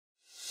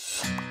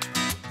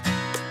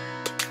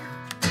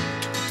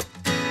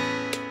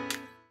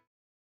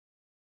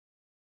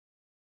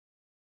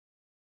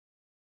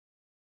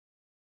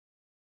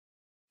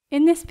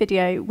In this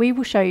video, we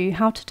will show you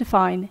how to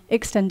define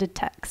extended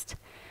text.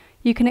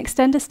 You can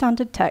extend a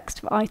standard text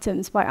for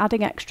items by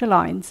adding extra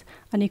lines,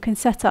 and you can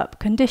set up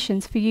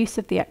conditions for use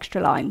of the extra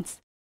lines.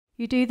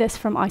 You do this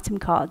from item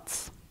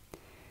cards.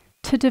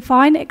 To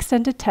define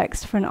extended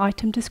text for an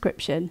item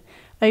description,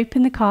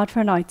 open the card for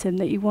an item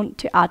that you want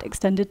to add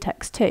extended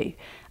text to,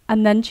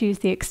 and then choose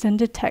the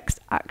extended text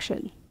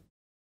action.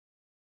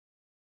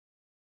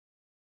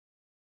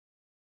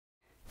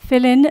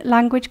 Fill in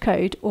language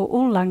code or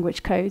all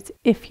language codes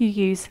if you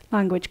use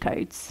language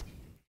codes.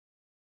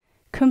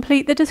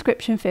 Complete the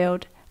description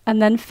field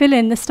and then fill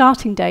in the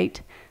starting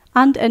date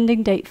and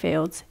ending date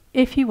fields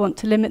if you want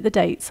to limit the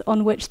dates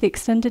on which the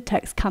extended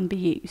text can be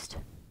used.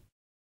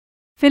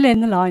 Fill in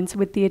the lines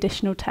with the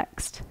additional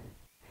text.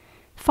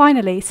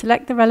 Finally,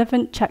 select the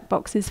relevant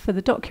checkboxes for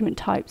the document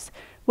types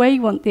where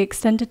you want the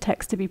extended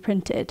text to be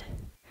printed.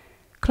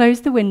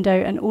 Close the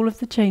window and all of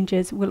the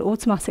changes will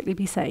automatically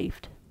be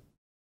saved.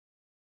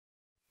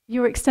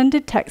 Your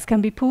extended text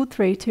can be pulled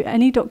through to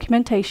any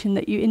documentation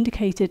that you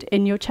indicated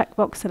in your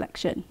checkbox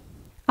selection.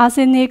 As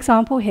in the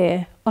example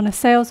here, on a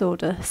sales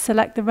order,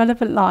 select the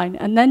relevant line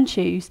and then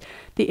choose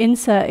the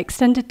Insert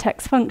Extended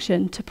Text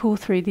function to pull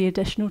through the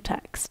additional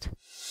text.